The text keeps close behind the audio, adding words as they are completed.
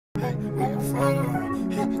Oh,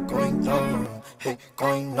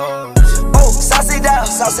 sauce it out,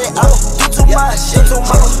 you too much,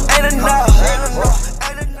 ain't enough.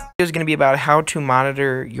 It's going to be about how to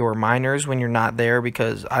monitor your miners when you're not there,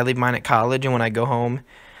 because I leave mine at college, and when I go home,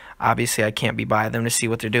 obviously I can't be by them to see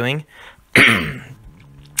what they're doing.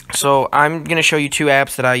 So I'm going to show you two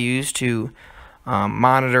apps that I use to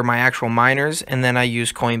monitor my actual miners, and then I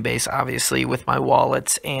use Coinbase, obviously, with my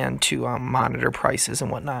wallets and to monitor prices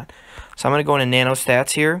and whatnot. So I'm going to go into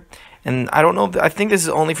NanoStats here, and I don't know, I think this is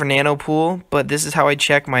only for NanoPool, but this is how I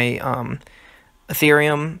check my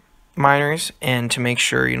Ethereum miners, and to make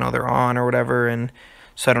sure, you know, they're on or whatever, and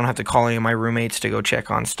so I don't have to call any of my roommates to go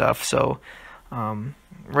check on stuff. So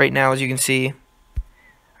right now, as you can see,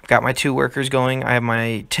 I've got my two workers going. I have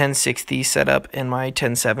my 1060 set up and my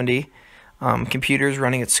 1070 computers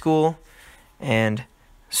running at school, and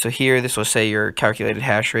so here this will say your calculated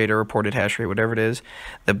hash rate or reported hash rate, whatever it is,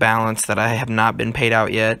 the balance that I have not been paid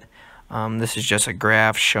out yet. This is just a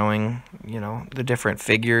graph showing, you know, the different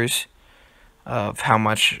figures of how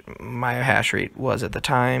much my hash rate was at the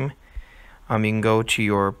time. You can go to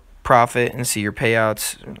your profit and see your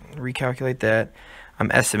payouts, recalculate that. I'm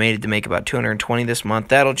estimated to make about 220 this month.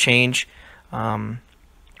 That'll change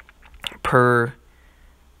per,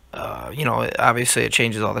 you know, obviously it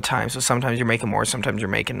changes all the time. So sometimes you're making more, sometimes you're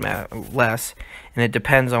making less. And it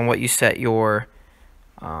depends on what you set your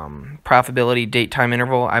profitability date time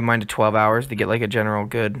interval. I have mine to 12 hours to get like a general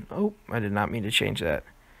good. Oh, I did not mean to change that.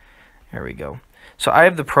 There we go. So I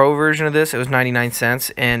have the pro version of this. It was 99 cents,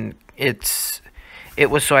 and it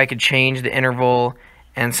was so I could change the interval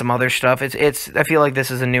and some other stuff. I feel like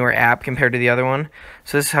this is a newer app compared to the other one.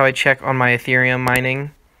 So this is how I check on my Ethereum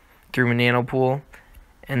mining through my NanoPool.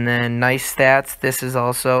 And then NiceStats, this is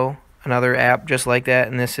also another app just like that,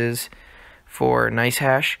 and this is for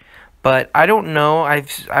NiceHash. But I don't know,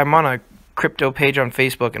 I'm on a crypto page on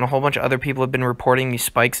Facebook, and a whole bunch of other people have been reporting these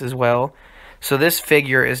spikes as well. So this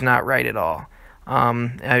figure is not right at all.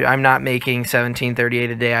 I'm not making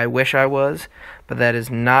 1738 a day. I wish I was, but that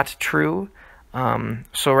is not true.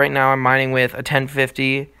 So right now I'm mining with a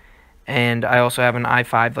 1050, and I also have an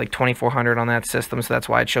i5 like 2400 on that system, so that's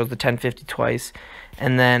why it shows the 1050 twice.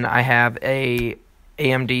 And then I have a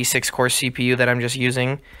AMD 6-core CPU that I'm just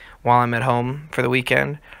using while I'm at home for the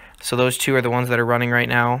weekend. So those two are the ones that are running right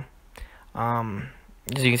now.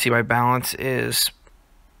 As you can see, my balance is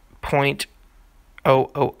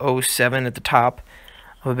 0.0007 at the top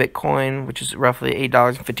of a Bitcoin, which is roughly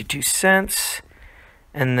 $8.52.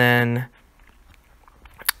 And then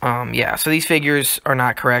yeah, so these figures are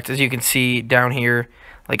not correct. As you can see down here,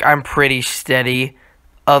 like, I'm pretty steady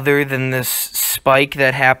other than this spike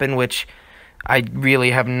that happened, which I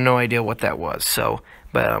really have no idea what that was. So,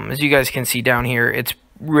 but as you guys can see down here, it's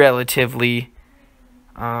relatively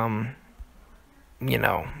you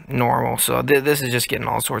know, normal. So this is just getting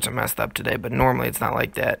all sorts of messed up today, but normally it's not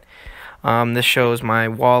like that. This shows my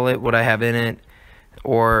wallet, what I have in it,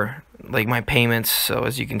 or like my payments. So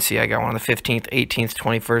as you can see, I got one on the 15th, 18th,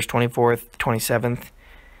 21st, 24th, 27th,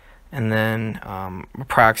 and then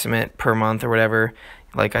approximate per month or whatever.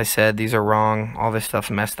 Like I said, these are wrong. All this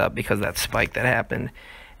stuff's messed up because of that spike that happened.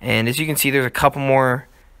 And as you can see, there's a couple more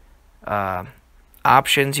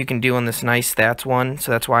options you can do on this NiceStats one,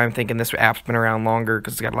 so that's why I'm thinking this app's been around longer,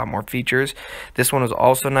 because it's got a lot more features. This one was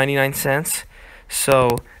also 99 cents.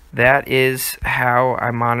 So that is how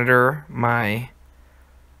I monitor my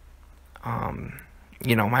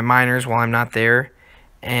you know, my miners while I'm not there.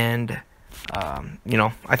 And you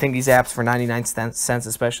know, I think these apps for 99 cents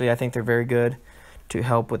especially, I think they're very good to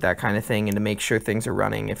help with that kind of thing and to make sure things are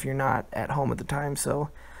running if you're not at home at the time. So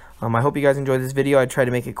I hope you guys enjoyed this video. I tried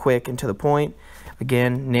to make it quick and to the point.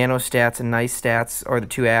 Again, NanoStats and NiceStats are the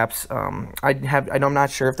two apps. I'm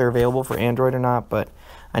not sure if they're available for Android or not, but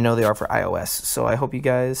I know they are for iOS. So I hope you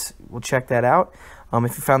guys will check that out.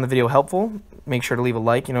 If you found the video helpful, make sure to leave a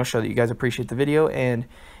like, you know, show that you guys appreciate the video. And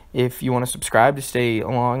if you want to subscribe to stay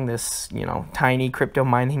along this, you know, tiny crypto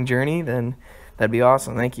mining journey, then that'd be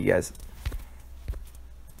awesome. Thank you guys.